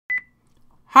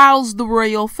How's the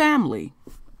royal family?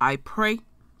 I pray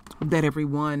that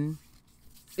everyone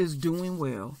is doing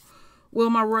well. Well,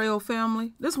 my royal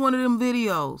family, this is one of them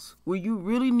videos where you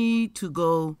really need to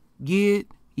go get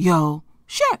your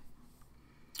shit.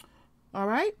 All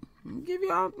right? Give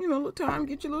y'all, a little time,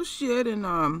 get your little shit. And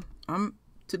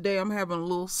today I'm having a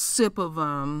little sip of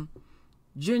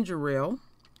ginger ale.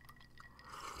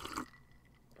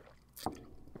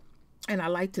 And I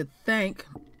like to thank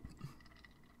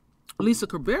Lisa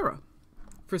Cabrera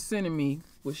for sending me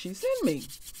what she sent me.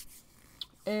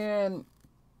 And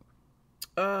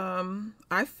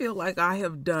I feel like I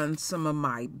have done some of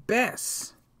my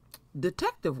best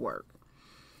detective work.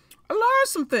 I learned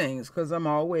some things because I'm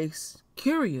always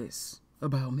curious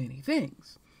about many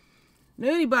things. Now,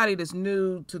 anybody that's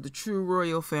new to the True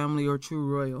Royal family or True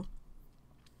Royal,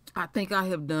 I think I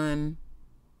have done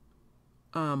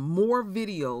more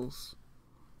videos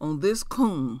on this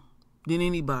coon than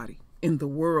anybody in the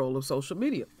world of social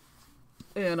media.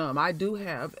 And I do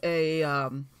have a,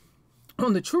 on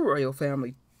the True Royal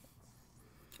family,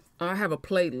 I have a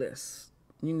playlist.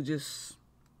 You can just,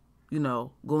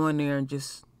 go in there and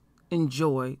just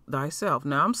enjoy thyself.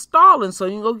 Now, I'm stalling, so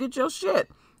you can go get your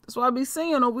shit. That's why I be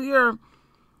saying over here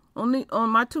on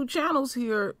my two channels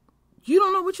here, you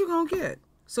don't know what you're going to get.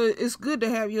 So it's good to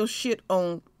have your shit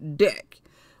on deck.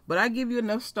 But I give you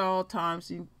enough stall time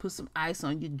so you can put some ice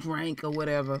on your drink or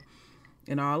whatever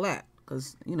and all that.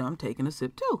 Because, I'm taking a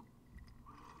sip too.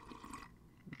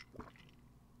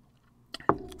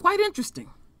 Quite interesting.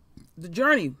 The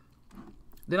journey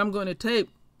that I'm going to take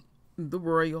the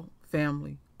royal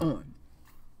family on.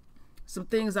 Some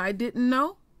things I didn't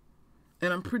know.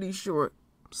 And I'm pretty sure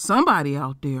somebody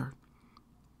out there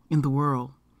in the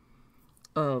world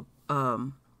of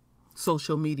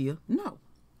social media know.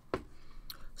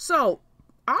 So,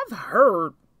 I've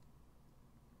heard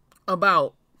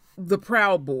about the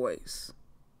Proud Boys,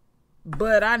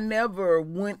 but I never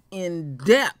went in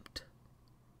depth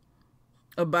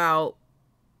about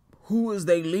who is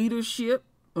their leadership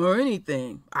or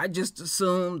anything. I just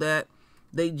assumed that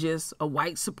they just a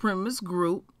white supremacist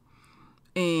group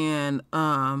and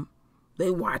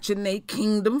they watching their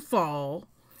kingdom fall.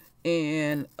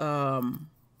 And I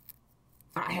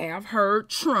have heard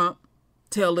Trump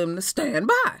tell them to stand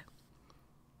by.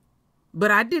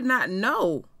 But I did not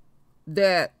know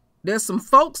that there's some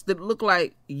folks that look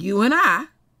like you and I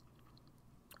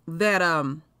that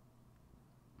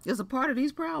is a part of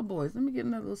these Proud Boys. Let me get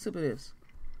another little sip of this.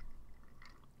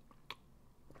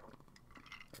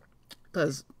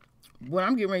 Because when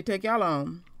I'm getting ready to take y'all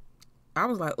on, I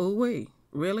was like, oh, wait,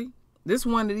 really? This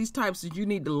one of these types that you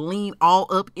need to lean all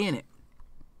up in it.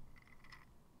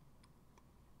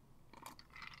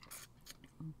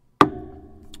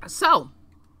 So,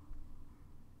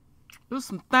 there's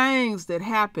some things that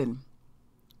happened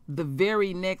the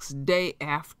very next day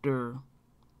after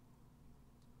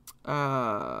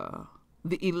the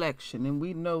election. And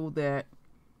we know that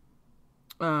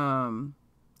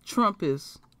Trump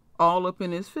is all up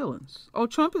in his feelings. Oh,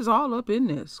 Trump is all up in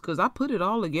this because I put it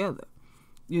all together,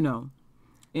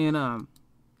 And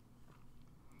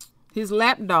his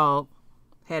lapdog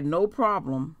had no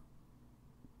problem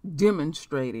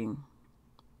demonstrating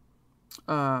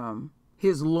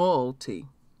his loyalty.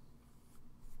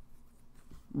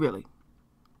 Really.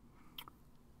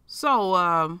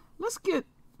 So, let's get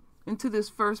into this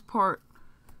first part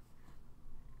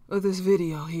of this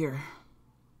video here.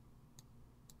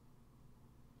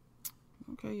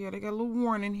 Okay, yeah, they got a little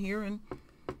warning here, and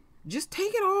just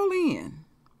take it all in,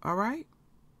 all right?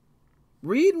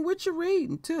 Reading what you're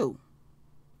reading, too.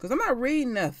 Because I'm not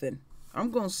reading nothing.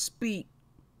 I'm going to speak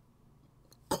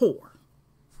core.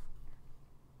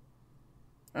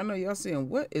 I know y'all saying,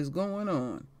 what is going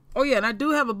on? Oh, yeah, and I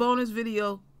do have a bonus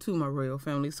video to my royal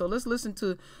family. So let's listen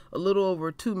to a little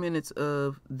over 2 minutes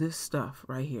of this stuff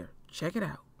right here. Check it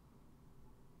out.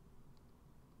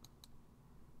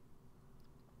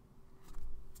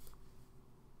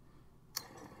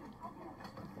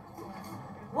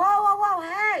 Whoa, whoa, whoa,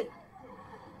 hey!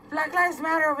 Black Lives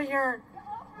Matter over here.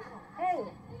 Hey.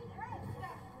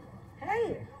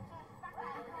 Hey.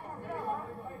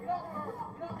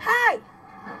 Hey!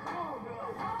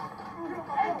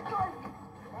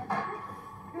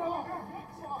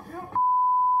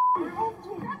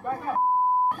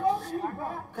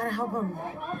 Gotta help him.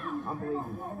 I'm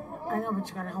bleeding. I know, but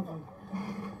you gotta help him.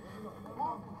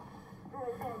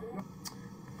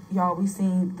 Y'all, we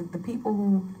seen the people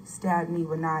who stabbed me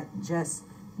were not just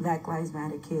Black Lives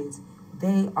Matter kids.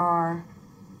 They are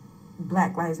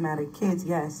Black Lives Matter kids,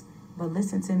 yes. But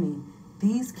listen to me.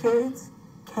 These kids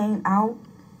came out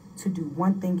to do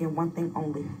one thing and one thing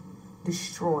only.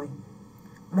 Destroy.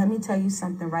 let me tell you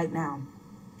something right now.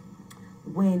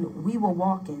 When we were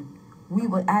walking, we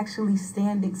were actually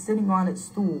sitting on a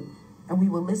stool, and we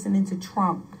were listening to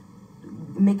Trump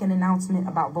make an announcement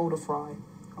about voter fraud,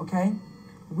 okay?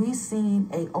 We seen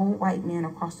a old white man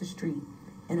across the street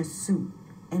in a suit,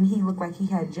 and he looked like he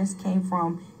had just came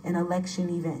from an election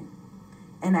event.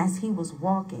 And as he was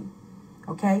walking,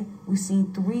 okay, we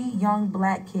seen 3 young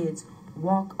black kids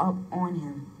walk up on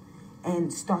him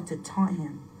and start to taunt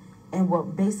him. And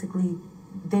what basically,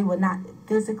 they were not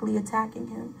physically attacking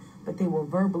him, but they were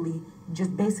verbally,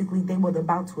 just basically they were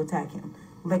about to attack him.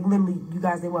 Like literally, you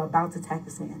guys, they were about to attack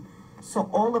this man. So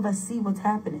all of us see what's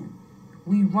happening.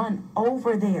 We run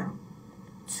over there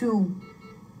to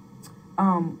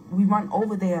tell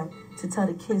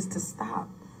the kids to stop.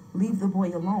 Leave the boy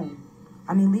alone.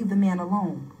 Leave the man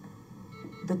alone.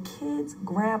 The kids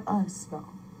grab us, y'all,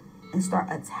 and start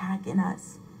attacking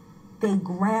us. They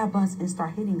grab us and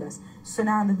start hitting us. So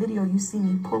now in the video, you see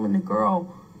me pulling the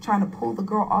girl, trying to pull the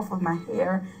girl off of my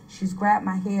hair. She's grabbed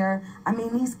my hair.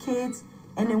 These kids,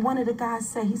 and then one of the guys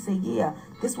said, yeah,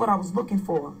 this is what I was looking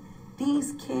for.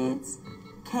 These kids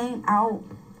came out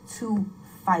to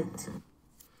fight.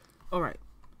 All right.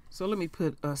 So let me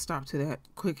put a stop to that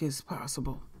quick as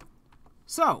possible.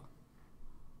 So,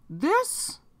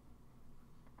 let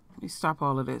me stop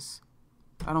all of this.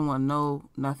 I don't want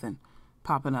nothing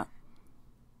popping up.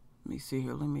 Let me see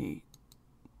here.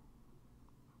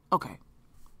 Okay.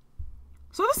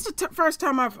 So this is the first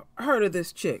time I've heard of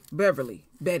this chick, Betty.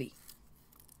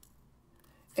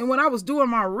 And when I was doing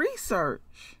my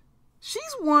research,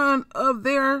 she's one of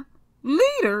their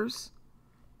leaders,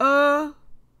 Proud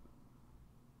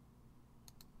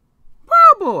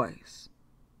Boys.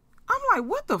 I'm like,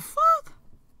 what the fuck?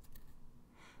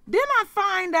 Then I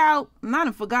find out, and I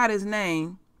done forgot his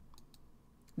name.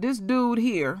 This dude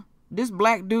here, this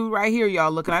black dude right here,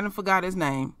 y'all looking, I done forgot his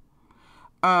name.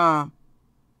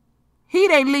 He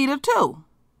they leader too.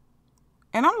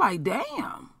 And I'm like,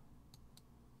 damn.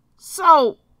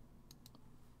 So,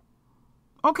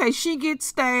 okay, she gets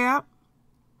stabbed.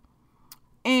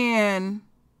 And,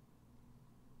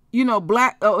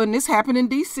 and this happened in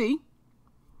D.C.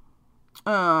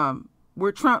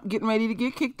 Where Trump getting ready to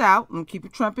get kicked out, and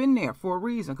keeping Trump in there for a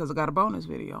reason, because I got a bonus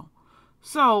video.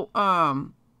 So,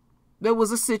 there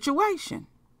was a situation.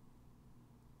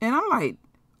 And I'm like,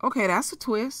 okay, that's a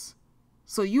twist.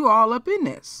 So you all up in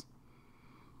this.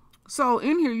 So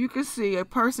in here you can see a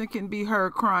person can be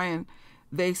heard crying,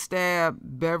 they stabbed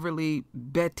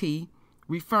Betty,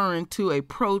 referring to a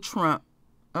pro-Trump.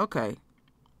 Okay.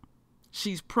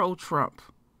 She's pro-Trump.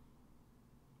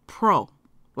 Pro.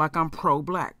 Like I'm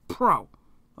pro-black. Pro.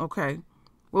 Okay.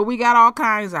 Well, we got all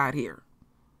kinds out here.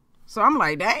 So I'm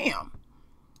like, damn.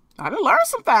 I done learned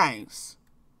some things.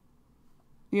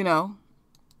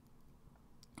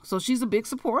 So she's a big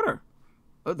supporter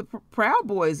of the Proud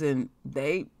Boys, and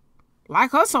they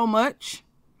like her so much.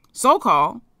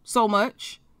 So-called. So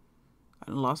much. I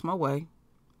done lost my way.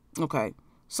 Okay.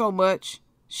 So much.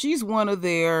 She's one of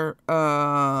their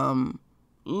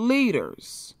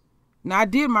leaders. Now, I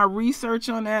did my research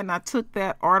on that, and I took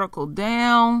that article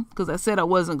down because I said I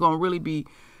wasn't going to really be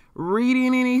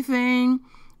reading anything.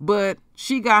 But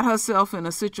she got herself in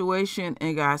a situation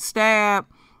and got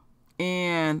stabbed.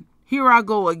 And here I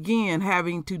go again,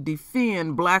 having to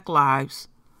defend Black Lives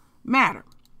Matter.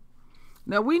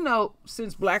 Now, we know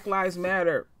since Black Lives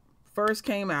Matter first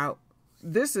came out,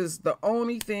 this is the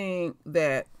only thing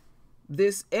that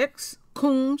this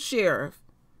ex-coon sheriff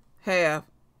have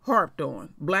harped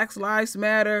on. Black Lives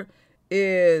Matter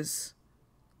is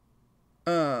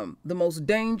the most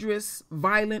dangerous,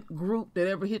 violent group that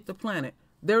ever hit the planet.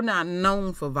 They're not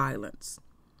known for violence.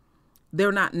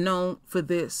 They're not known for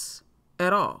this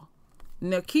at all.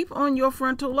 Now, keep on your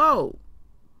frontal lobe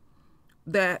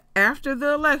that after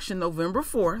the election, November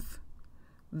 4th,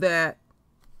 that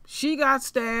she got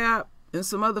stabbed and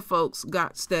some other folks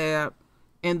got stabbed,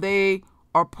 and they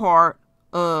are part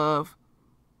of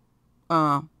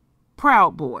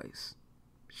Proud Boys.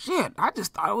 Shit, I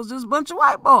just thought it was just a bunch of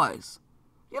white boys.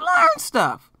 You learn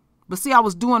stuff. But see, I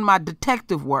was doing my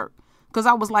detective work because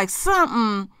I was like,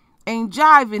 something ain't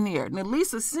jiving here. Now,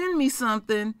 Lisa send me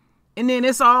something, and then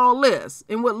it's all this.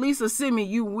 And what Lisa sent me,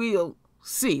 you will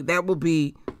see. That will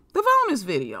be the bonus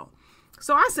video.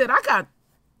 So I said, I got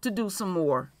to do some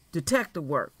more detective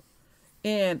work.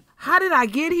 And how did I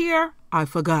get here? I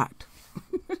forgot.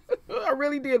 I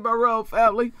really did, my royal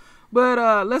family.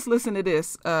 But let's listen to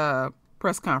this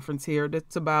press conference here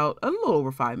that's about a little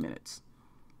over 5 minutes.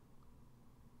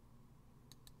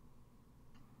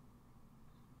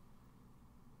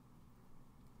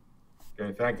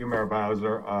 Okay, thank you, Mayor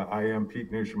Bowser. I am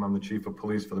Pete Newsham. I'm the Chief of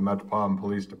Police for the Metropolitan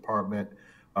Police Department.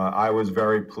 I was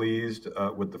very pleased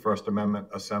with the First Amendment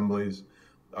assemblies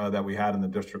that we had in the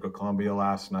District of Columbia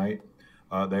last night.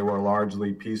 They were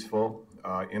largely peaceful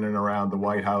in and around the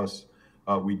White House.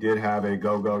 We did have a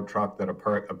go-go truck that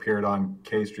appeared on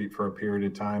K Street for a period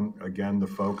of time. Again, the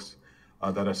folks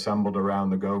that assembled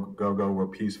around the go-go were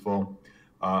peaceful.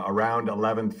 Around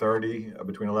 11:30,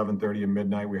 between 11:30 and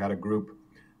midnight, we had a group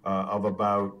of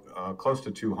about close to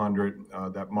 200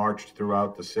 that marched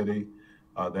throughout the city.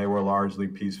 They were largely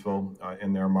peaceful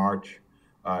in their march.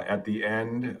 At the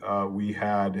end, we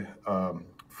had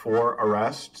 4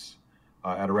 arrests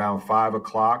at around 5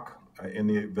 o'clock in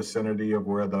the vicinity of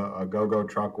where the go-go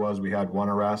truck was. We had 1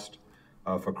 arrest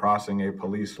for crossing a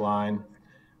police line.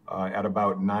 At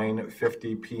about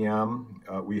 9:50 p.m.,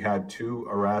 we had 2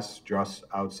 arrests just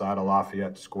outside of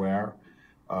Lafayette Square.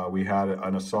 We had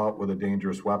an assault with a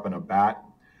dangerous weapon, a bat,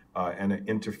 and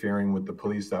interfering with the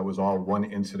police. That was all one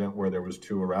incident where there was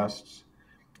 2 arrests.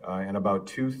 And about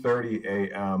 2:30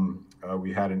 a.m.,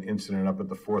 we had an incident up at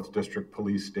the 4th District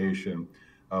Police Station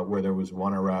where there was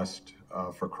 1 arrest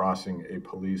for crossing a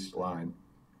police line.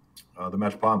 The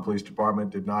Metropolitan Police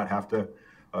Department did not have to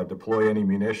deploy any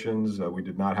munitions. We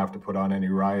did not have to put on any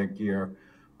riot gear.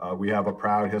 We have a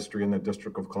proud history in the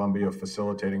District of Columbia of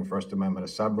facilitating First Amendment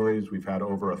assemblies. We've had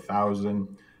over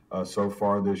 1,000 so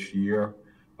far this year.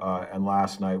 And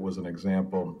last night was an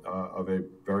example of a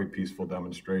very peaceful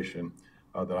demonstration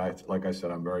that like I said,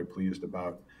 I'm very pleased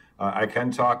about. I can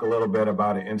talk a little bit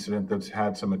about an incident that's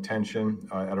had some attention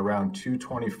at around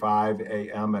 2:25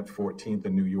 a.m. at 14th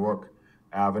and New York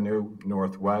Avenue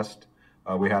Northwest.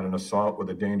 We had an assault with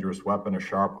a dangerous weapon, a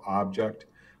sharp object.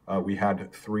 We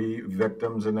had 3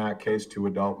 victims in that case, 2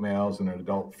 adult males and an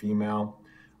adult female.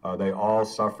 They all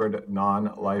suffered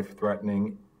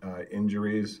non-life-threatening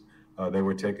injuries. They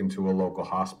were taken to a local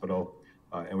hospital,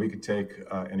 and we could take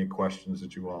any questions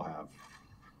that you all have.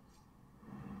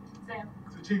 Sam.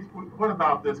 So Chief, what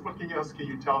about this? What else can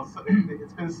you tell us?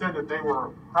 It's been said that they were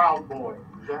a Proud Boy.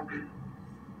 Is that?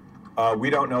 We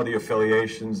don't know the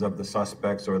affiliations of the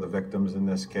suspects or the victims in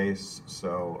this case,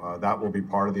 so that will be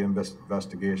part of the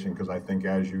investigation, because I think,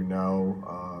 as you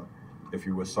know, if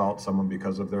you assault someone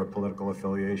because of their political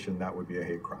affiliation, that would be a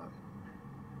hate crime.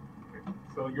 Okay.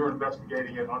 So you're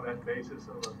investigating it on that basis?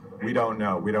 We don't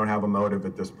know. We don't have a motive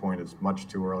at this point. It's much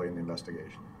too early in the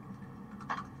investigation.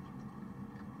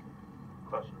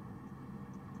 Question.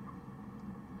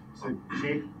 So,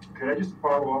 Chief, could I just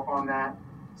follow up on that?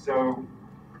 So,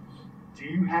 do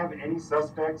you have any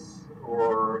suspects,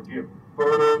 or do you have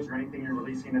photos or anything you're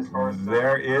releasing as far as?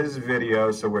 There is video,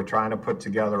 so we're trying to put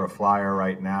together a flyer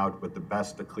right now with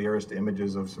the clearest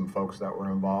images of some folks that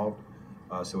were involved.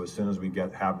 So as soon as we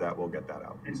have that, we'll get that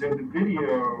out. And so the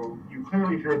video, you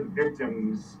clearly hear the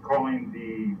victims calling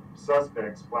the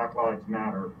suspects Black Lives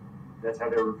Matter. That's how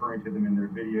they're referring to them in their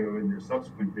video and their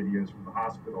subsequent videos from the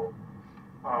hospital.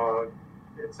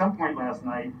 At some point last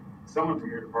night, someone from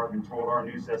your department told our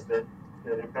news desk that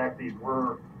in fact these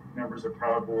were members of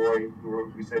Proud Boy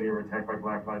who said they were attacked by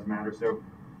Black Lives Matter. So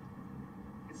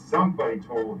somebody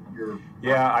told your...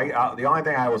 Yeah, the only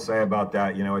thing I will say about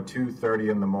that, you know, at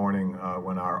 2:30 in the morning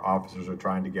when our officers are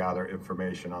trying to gather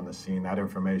information on the scene, that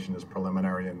information is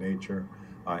preliminary in nature,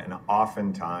 and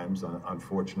oftentimes,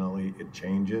 unfortunately, it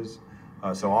changes.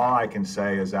 So all I can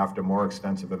say is, after more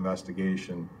extensive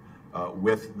investigation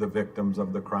with the victims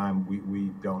of the crime,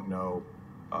 we don't know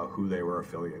who they were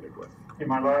affiliated with. And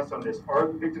my last on this, are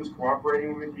the victims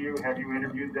cooperating with you? Have you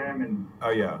interviewed them? And oh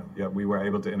yeah, we were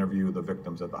able to interview the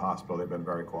victims at the hospital. They've been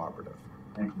very cooperative.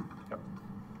 Thank you. Yep.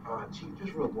 Chief,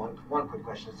 just one quick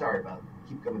question. Sorry about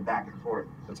keep coming back and forth.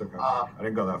 That's okay. I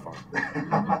didn't go that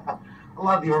far. A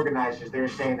lot of the organizers, they're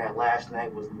saying that last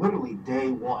night was literally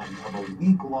day 1 of a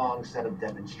week-long set of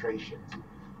demonstrations.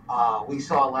 We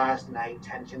saw last night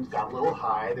tensions got a little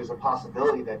high. There's a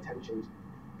possibility that tensions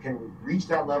can reach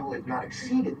that level, if not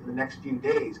exceed it, in the next few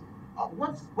days.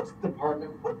 What's the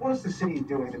department, what is the city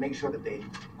doing to make sure that they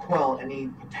quell any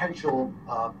potential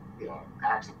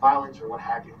acts of violence or what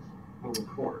have you moving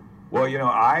forward? Well, you know,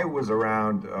 I was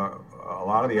around a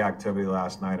lot of the activity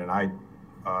last night, and I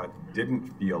didn't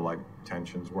feel like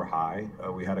tensions were high.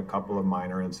 We had a couple of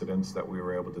minor incidents that we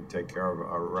were able to take care of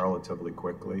relatively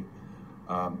quickly.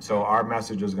 So our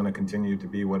message is going to continue to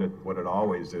be what it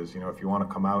always is. You know, if you want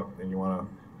to come out and you want to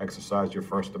exercise your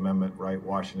First Amendment right,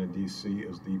 Washington, D.C.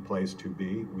 is the place to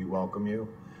be. We welcome you.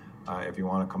 If you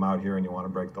want to come out here and you want to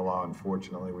break the law,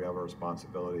 unfortunately, we have a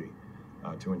responsibility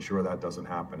to ensure that doesn't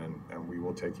happen, and we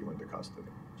will take you into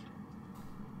custody.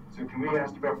 So can we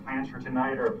ask about plans for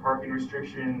tonight? Are parking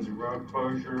restrictions, road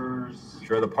closures?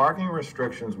 Sure, the parking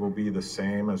restrictions will be the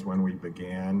same as when we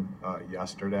began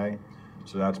yesterday.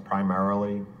 So that's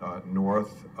primarily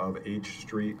north of H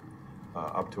Street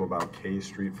up to about K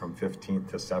Street from 15th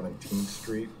to 17th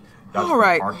Street. That's all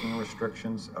right. Parking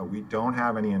restrictions. We don't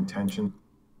have any intention.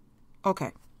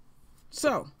 Okay,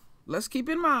 so let's keep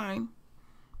in mind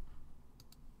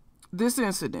this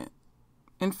incident.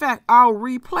 In fact, I'll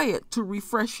replay it to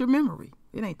refresh your memory.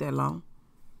 It ain't that long.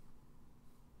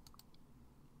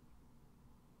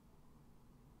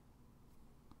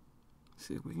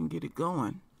 See if we can get it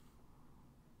going.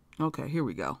 Okay, here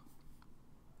we go.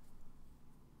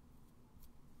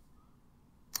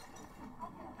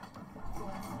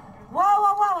 Whoa,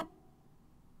 whoa, whoa.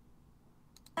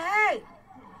 Hey!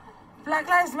 Black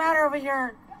Lives Matter over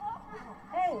here.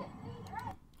 Hey.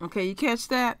 Okay, you catch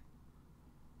that?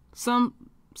 Sound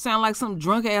like some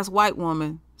drunk ass white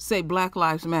woman say Black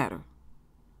Lives Matter.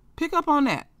 Pick up on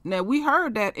that. Now, we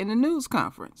heard that in the news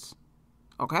conference.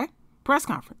 Okay? Press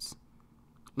conference.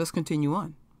 Let's continue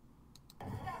on.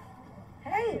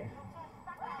 Hey!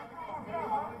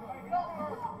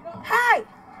 Hey!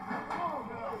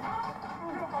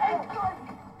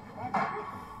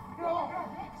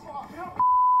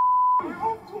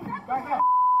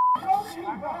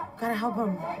 Gotta help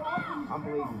him. I'm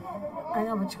bleeding. I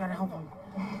know, but you gotta help him.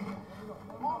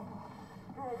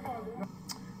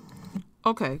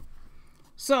 Okay.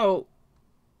 So,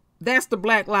 that's the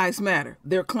Black Lives Matter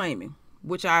they're claiming,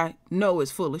 which I know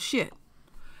is full of shit.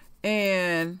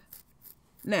 And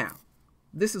now,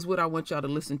 this is what I want y'all to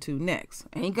listen to next.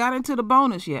 I ain't got into the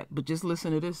bonus yet, but just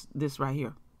listen to this right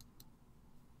here.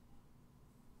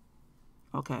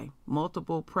 Okay.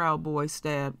 Multiple Proud Boys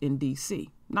stabbed in D.C.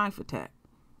 Knife attack.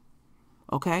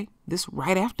 Okay. This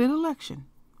right after the election.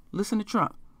 Listen to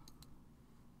Trump.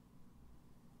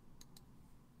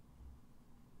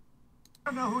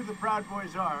 I don't know who the Proud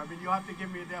Boys are. I mean, you have to give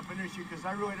me a definition because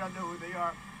I really don't know who they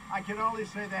are. I can only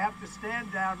say they have to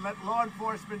stand down, let law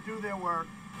enforcement do their work.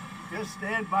 Just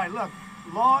stand by. Look,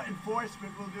 law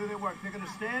enforcement will do their work. They're going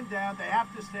to stand down. They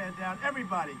have to stand down.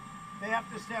 Everybody. They have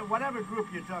to stand, whatever group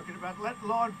you're talking about, let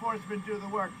law enforcement do the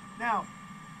work. Now,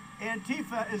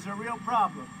 Antifa is a real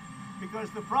problem because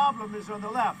the problem is on the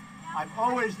left. I've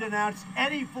always denounced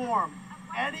any form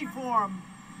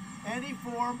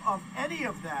of any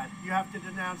of that you have to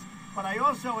denounce. But I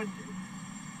also,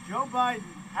 Joe Biden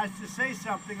has to say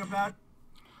something about.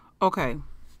 Okay.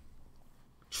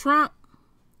 Trump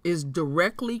is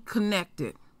directly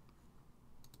connected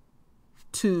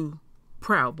to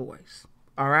Proud Boys.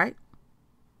 All right?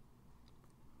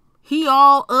 He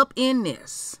all up in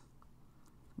this.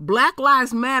 Black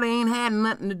Lives Matter ain't had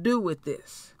nothing to do with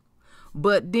this.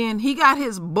 But then he got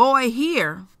his boy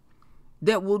here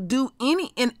that will do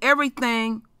any and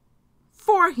everything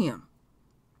for him.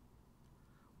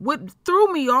 What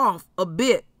threw me off a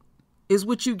bit is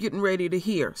what you're getting ready to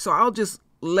hear. So I'll just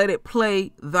let it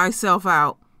play thyself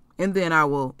out and then I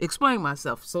will explain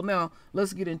myself. So now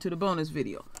let's get into the bonus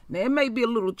video. Now it may be a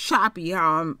little choppy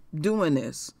how I'm doing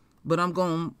this, but I'm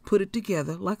going to put it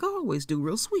together like I always do,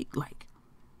 real sweet like.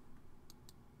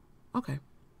 Okay.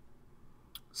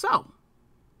 So,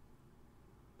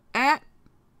 at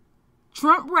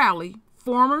Trump rally,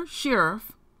 former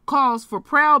sheriff calls for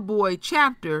Proud Boy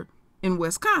chapter in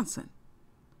Wisconsin.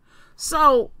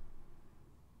 So,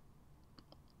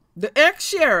 the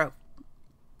ex-sheriff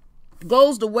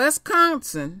goes to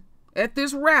Wisconsin at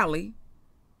this rally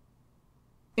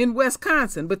in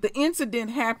Wisconsin, but the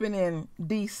incident happened in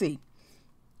D.C.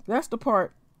 That's the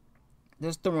part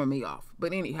that's throwing me off.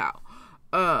 But anyhow,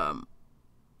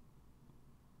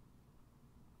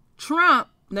 Trump,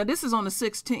 now this is on the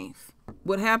 16th.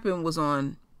 What happened was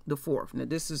on the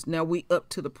 4th. Now we up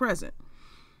to the present.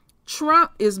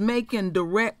 Trump is making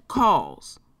direct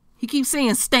calls. He keeps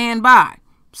saying stand by.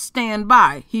 Stand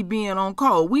by. He being on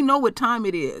call. We know what time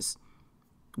it is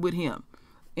with him.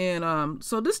 And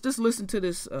so just listen to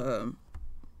this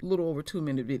little over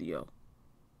 2-minute video.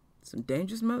 Some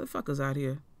dangerous motherfuckers out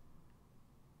here.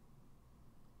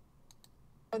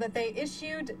 That they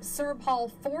issued Serb Hall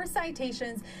 4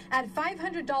 citations at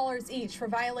 $500 each for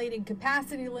violating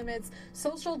capacity limits,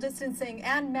 social distancing,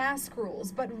 and mask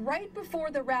rules. But right before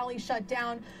the rally shut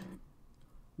down,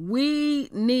 we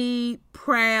need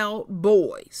Proud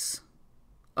Boys.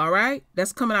 All right?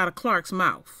 That's coming out of Clarke's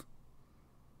mouth.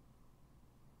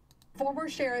 Former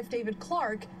Sheriff David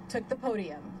Clarke took the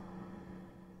podium.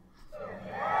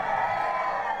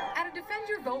 At a Defend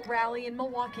Your Vote rally in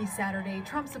Milwaukee Saturday,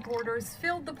 Trump supporters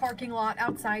filled the parking lot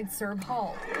outside Serb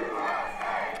Hall.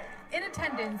 In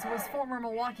attendance was former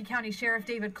Milwaukee County Sheriff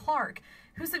David Clarke,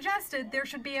 who suggested there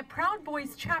should be a Proud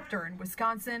Boys chapter in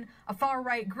Wisconsin, a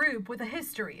far-right group with a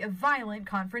history of violent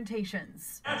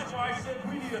confrontations. That's why I said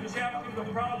we need a chapter of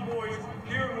the Proud Boys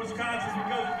here in Wisconsin,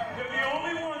 because they're the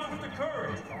only ones with the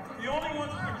courage,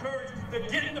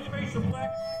 that get in the face of black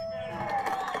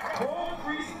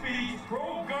pro-free speech,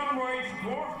 pro-gun rights,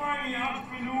 glorifying the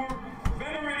entrepreneur,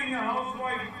 venerating the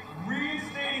housewife,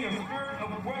 reinstating a spirit of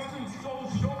Western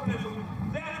soul chauvinism.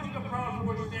 That's what the Proud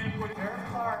Boys stand for. Sheriff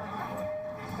Clarke,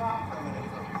 stop for a minute.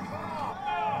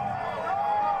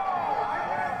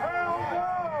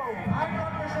 I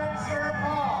represent Sir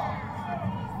Paul.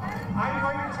 I'm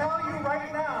going to tell you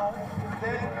right now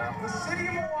that the city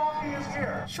of Milwaukee is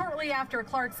here. Shortly after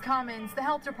Clarke's comments, the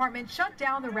health department shut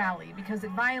down the rally because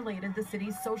it violated the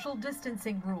city's social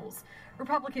distancing rules.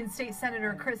 Republican State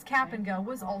Senator Chris Kappenga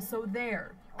was also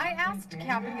there. I asked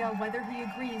Kappenga whether he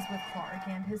agrees with Clarke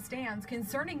and his stance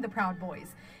concerning the Proud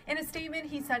Boys. In a statement,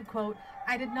 he said, quote,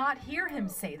 "I did not hear him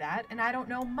say that, and I don't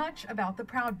know much about the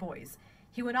Proud Boys."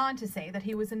 He went on to say that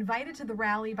he was invited to the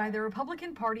rally by the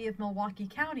Republican Party of Milwaukee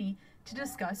County to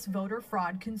discuss voter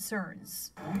fraud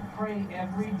concerns. We pray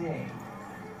every day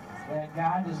that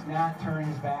God does not turn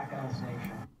his back on this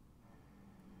nation.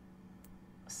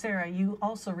 Sarah, you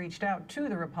also reached out to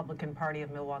the Republican Party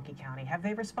of Milwaukee County. Have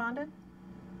they responded?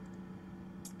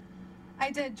 I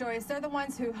did, Joyce. They're the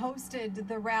ones who hosted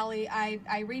the rally.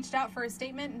 I reached out for a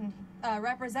statement, and a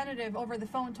representative over the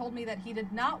phone told me that he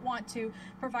did not want to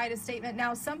provide a statement.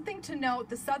 Now, something to note,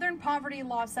 the Southern Poverty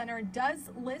Law Center does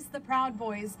list the Proud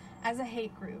Boys as a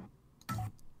hate group.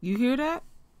 You hear that?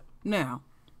 Now,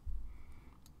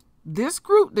 this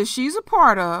group that she's a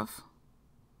part of,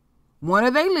 one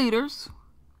of their leaders,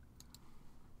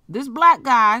 this black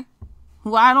guy,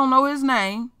 who I don't know his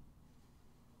name,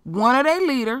 one of their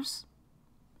leaders,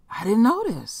 I didn't know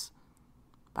this.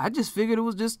 I just figured it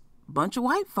was just a bunch of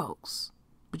white folks.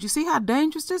 But you see how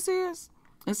dangerous this is?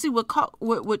 And see what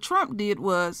Trump did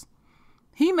was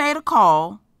he made a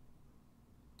call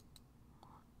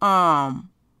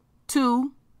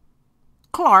to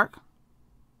Clarke,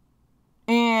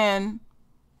 and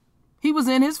he was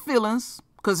in his feelings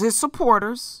because his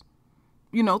supporters,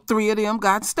 3 of them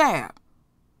got stabbed.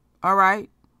 All right.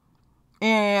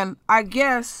 And I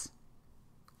guess,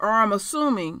 or I'm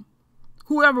assuming,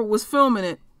 whoever was filming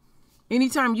it,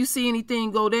 anytime you see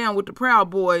anything go down with the Proud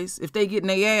Boys, if they getting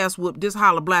their ass whooped, just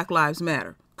holler Black Lives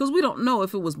Matter. Because we don't know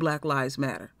if it was Black Lives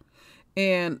Matter.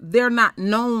 And they're not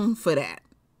known for that,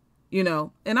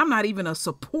 And I'm not even a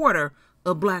supporter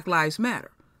of Black Lives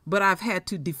Matter. But I've had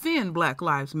to defend Black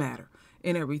Lives Matter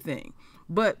and everything.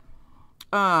 But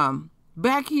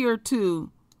back here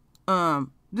to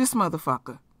this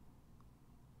motherfucker.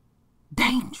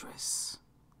 Dangerous.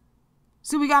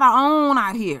 See, we got our own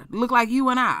out here. Look like you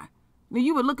and I. Now,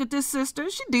 you would look at this sister.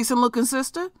 She decent looking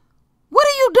sister. What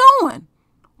are you doing?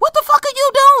 What the fuck are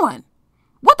you doing?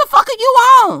 What the fuck are you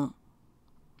on?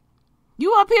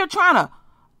 You up here trying to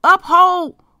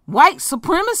uphold white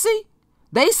supremacy?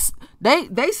 They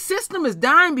system is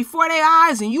dying before their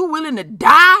eyes, and you willing to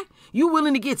die? You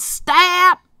willing to get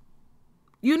stabbed?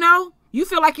 You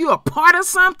feel like you're a part of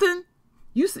something?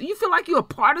 You feel like you're a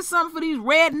part of something for these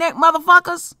redneck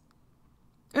motherfuckers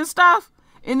and stuff?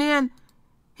 And then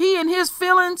he and his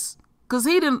feelings, because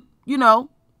he didn't,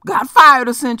 got fired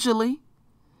essentially,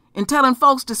 and telling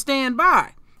folks to stand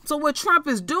by. So what Trump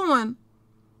is doing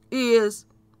is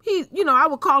he, I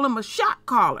would call him a shot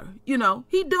caller.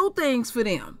 He do things for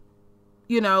them,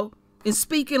 and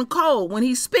speaking cold when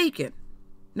he's speaking.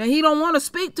 Now, he don't want to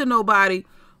speak to nobody,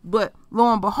 but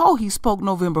lo and behold, he spoke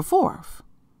November 4th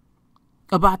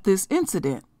about this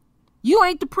incident. You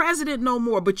ain't the president no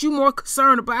more, but you more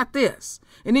concerned about this.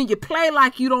 And then you play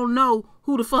like you don't know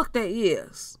who the fuck that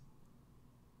is.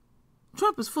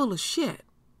 Trump is full of shit.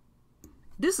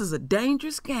 This is a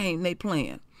dangerous game they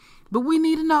playing. But we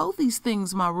need to know these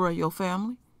things, my royal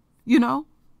family.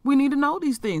 We need to know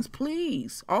these things.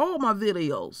 Please, all my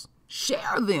videos,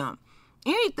 share them.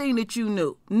 Anything that you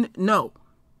know,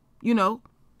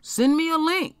 send me a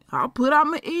link. I'll put out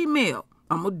my email.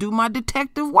 I'm going to do my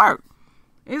detective work.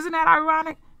 Isn't that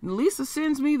ironic? Lisa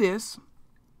sends me this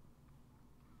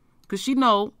because she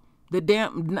know that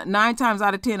 9 times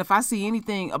out of 10, if I see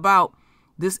anything about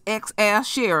this ex-ass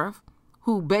sheriff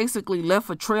who basically left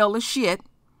a trail of shit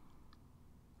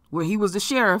where he was the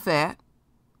sheriff at,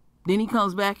 then he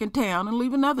comes back in town and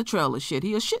leave another trail of shit.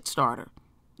 He a shit starter,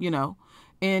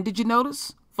 And did you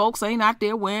notice folks ain't out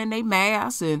there wearing their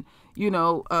masks and, and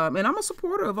I'm a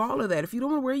supporter of all of that. If you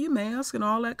don't want to wear your mask and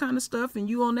all that kind of stuff and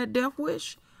you on that death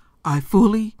wish, I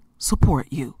fully support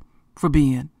you for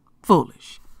being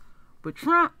foolish. But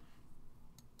Trump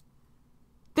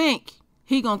think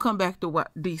he gonna come back to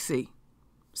D.C.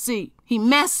 See, he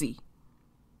messy.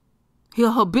 He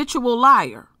a habitual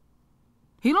liar.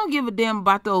 He don't give a damn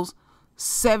about those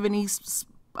 70,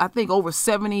 I think over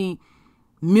 70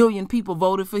 million people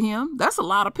voted for him. That's a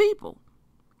lot of people.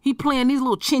 He playing these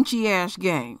little chinchy ass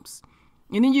games.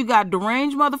 And then you got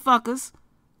deranged motherfuckers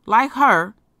like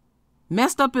her,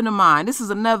 messed up in the mind. This is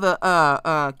another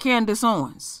Candace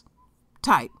Owens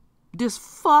type. Just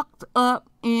fucked up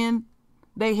in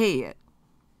their head.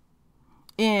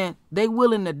 And they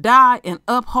willing to die and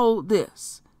uphold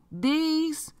this.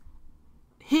 These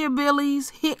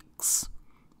hillbillies, hicks,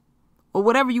 or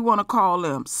whatever you want to call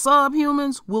them,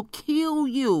 subhumans will kill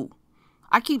you.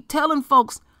 I keep telling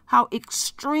folks how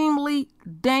extremely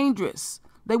dangerous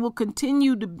they will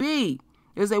continue to be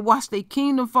as they watch their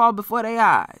kingdom fall before their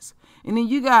eyes. And then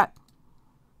you got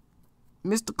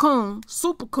Mr. Coon,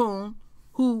 Super Coon,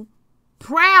 who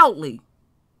proudly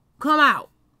come out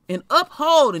and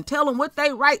uphold and tell them what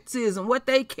their rights is and what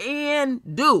they can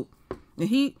do. And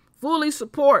he fully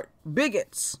support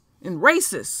bigots and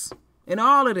racists and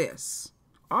all of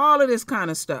this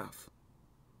kind of stuff.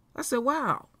 I said,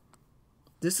 wow,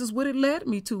 this is what it led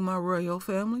me to, my royal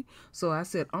family. So I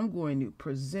said, I'm going to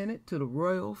present it to the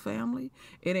royal family.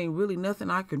 It ain't really nothing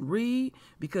I can read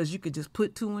because you could just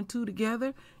put two and two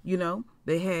together. You know,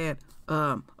 they had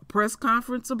a press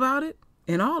conference about it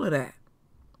and all of that,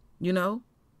 you know.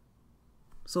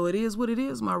 So it is what it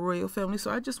is, my royal family. So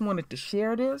I just wanted to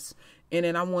share this. And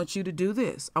then I want you to do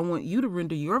this. I want you to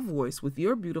render your voice with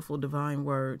your beautiful divine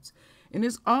words. And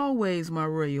as always, my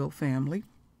royal family,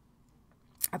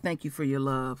 I thank you for your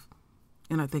love.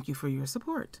 And I thank you for your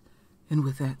support. And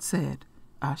with that said,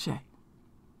 Ashe.